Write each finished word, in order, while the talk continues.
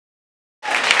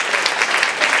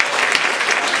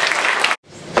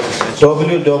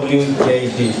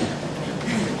WWJD.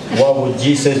 What would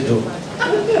Jesus do?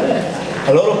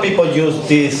 A lot of people use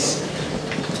this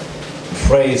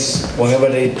phrase whenever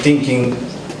they're thinking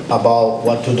about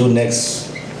what to do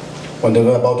next, when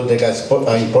they're about to take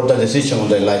an important decision in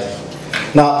their life.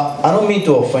 Now, I don't mean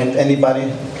to offend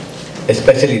anybody,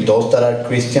 especially those that are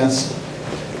Christians,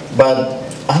 but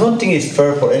I don't think it's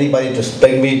fair for anybody to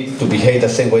expect me to behave the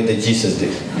same way that Jesus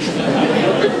did.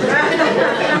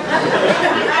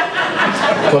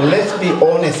 So let's be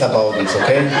honest about this,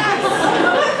 okay?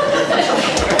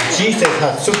 Jesus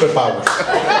had superpowers.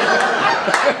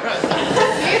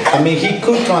 I mean, he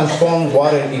could transform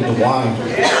water into wine.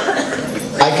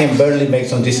 I can barely make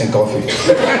some decent coffee.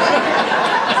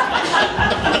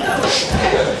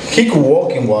 He could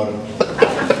walk in water.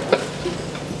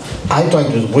 I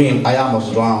tried to swim, I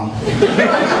almost drowned.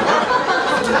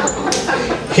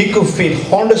 He could feed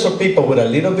hundreds of people with a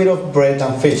little bit of bread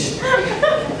and fish.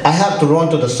 I had to run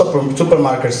to the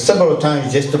supermarket several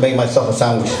times just to make myself a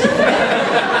sandwich.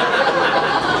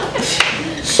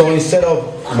 So instead of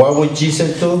what would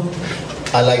Jesus do,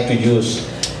 I like to use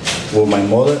will my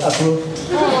mother approve?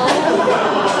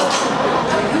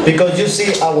 Because you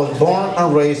see, I was born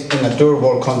and raised in a third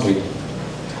world country.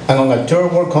 And on a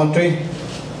third world country,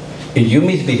 if you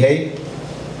misbehave,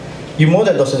 your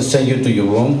mother doesn't send you to your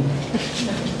room.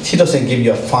 She doesn't give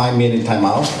you a 5-minute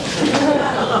timeout.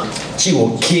 She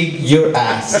will kick your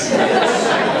ass.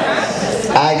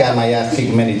 I got my ass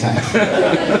kicked many times.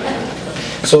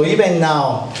 So even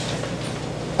now,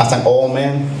 as an old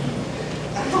man,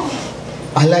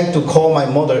 I like to call my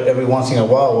mother every once in a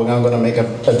while when I'm going to make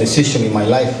a decision in my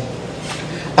life.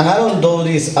 And I don't do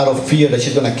this out of fear that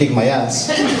she's going to kick my ass.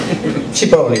 She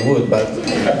probably would, but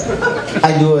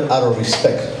I do it out of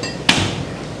respect.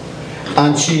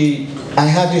 And I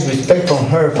had this respect from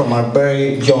her from a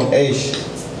very young age.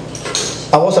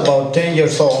 I was about 10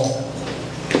 years old,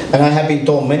 and I have been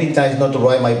told many times not to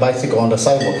ride my bicycle on the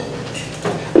sidewalk.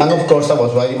 And of course, I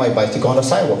was riding my bicycle on the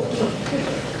sidewalk.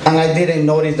 And I didn't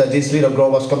notice that this little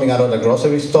girl was coming out of the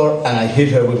grocery store, and I hit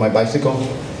her with my bicycle.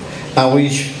 And we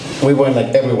went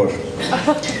like everywhere.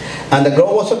 And the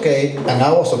girl was okay, and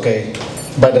I was okay.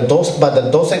 But the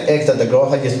dozen eggs that the girl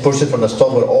had just purchased from the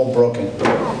store were all broken.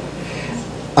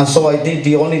 And so I did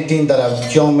the only thing that a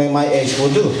young man my age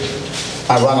would do.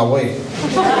 I ran away.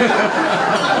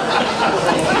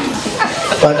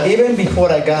 But even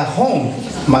before I got home,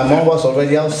 my mom was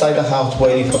already outside the house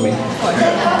waiting for me.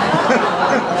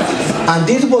 And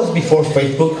this was before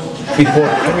Facebook, before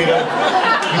Twitter,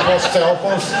 before cell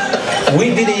phones.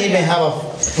 We didn't even have a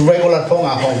regular phone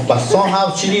at home, but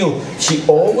somehow she knew. She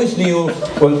always knew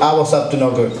when I was up to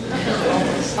no good.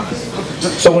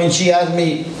 So when she asked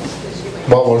me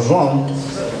what was wrong,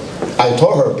 I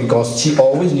told her because she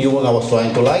always knew when I was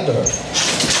trying to lie to her.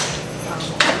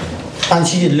 And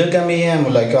she looked at me and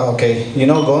was like, oh, okay,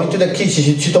 go into the kitchen.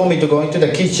 She told me to go into the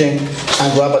kitchen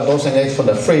and grab a dozen eggs from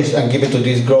the fridge and give it to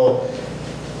this girl,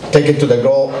 take it to the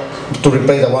girl to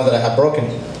replace the one that I had broken.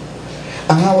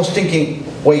 And I was thinking,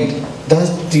 wait,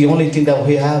 that's the only thing that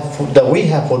we have for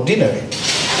dinner.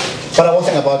 But I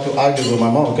wasn't about to argue with my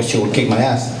mom because she would kick my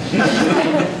ass.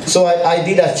 So I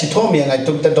did as she told me, and I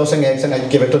took the dozen eggs and I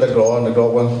gave it to the girl, and the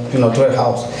girl went, to her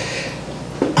house.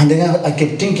 And then I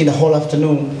kept thinking the whole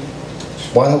afternoon,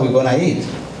 what are we gonna eat?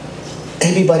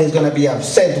 Everybody's gonna be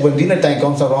upset when dinner time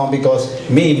comes around because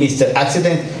me, Mr.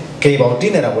 Accident, gave our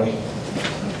dinner away.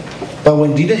 But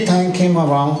when dinner time came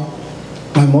around,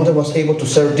 my mother was able to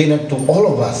serve dinner to all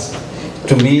of us.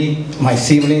 To me, my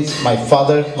siblings, my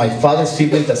father's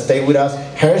siblings that stayed with us,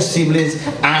 her siblings,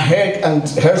 and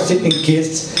her sibling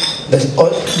kids.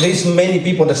 There's many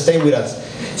people that stayed with us.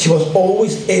 She was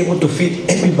always able to feed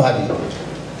everybody.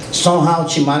 Somehow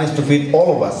she managed to feed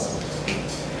all of us.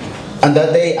 And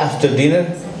that day after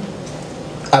dinner,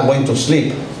 I went to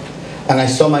sleep. And I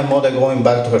saw my mother going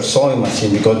back to her sewing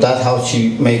machine because that's how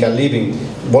she made a living,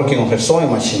 working on her sewing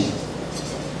machine.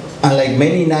 And like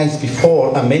many nights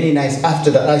before and many nights after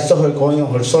that, I saw her going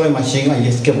on her sewing machine and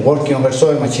just kept working on her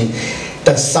sewing machine.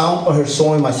 The sound of her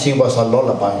sewing machine was a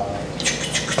lullaby.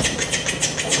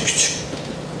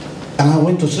 And I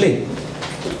went to sleep.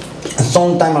 And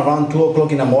sometime around 2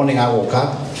 o'clock in the morning, I woke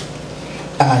up.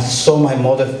 And I saw my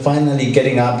mother finally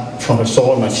getting up from her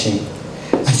sewing machine.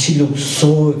 And she looked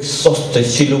so exhausted,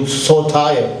 she looked so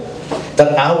tired,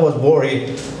 that I was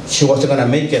worried she wasn't gonna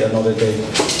make it another day.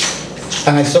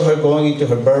 And I saw her going into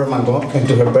her bedroom and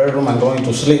going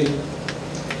to sleep.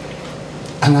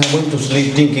 And I went to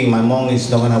sleep thinking my mom is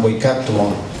not gonna wake up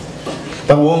tomorrow.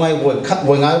 But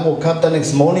when I woke up the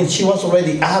next morning, she was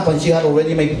already up and she had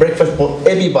already made breakfast for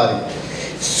everybody.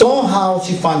 Somehow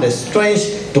she found the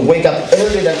strength to wake up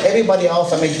earlier than everybody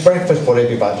else and make breakfast for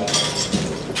everybody.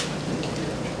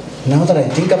 Now that I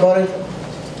think about it,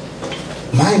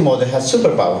 my mother has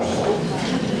superpowers.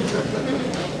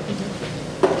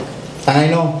 And I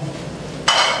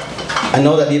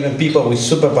know that even people with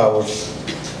superpowers,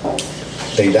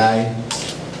 they die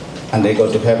and they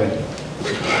go to heaven.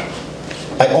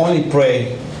 I only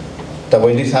pray that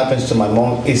when this happens to my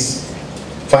mom is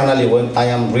finally when I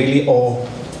am really old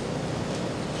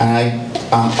and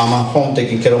I'm at home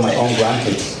taking care of my own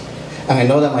grandkids. And I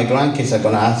know that my grandkids are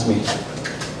gonna ask me,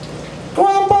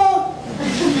 "Grandpa,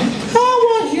 how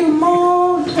was your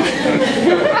mom?"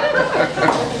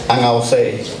 And I'll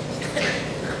say,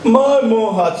 "My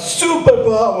mom had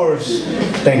superpowers."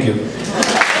 Thank you.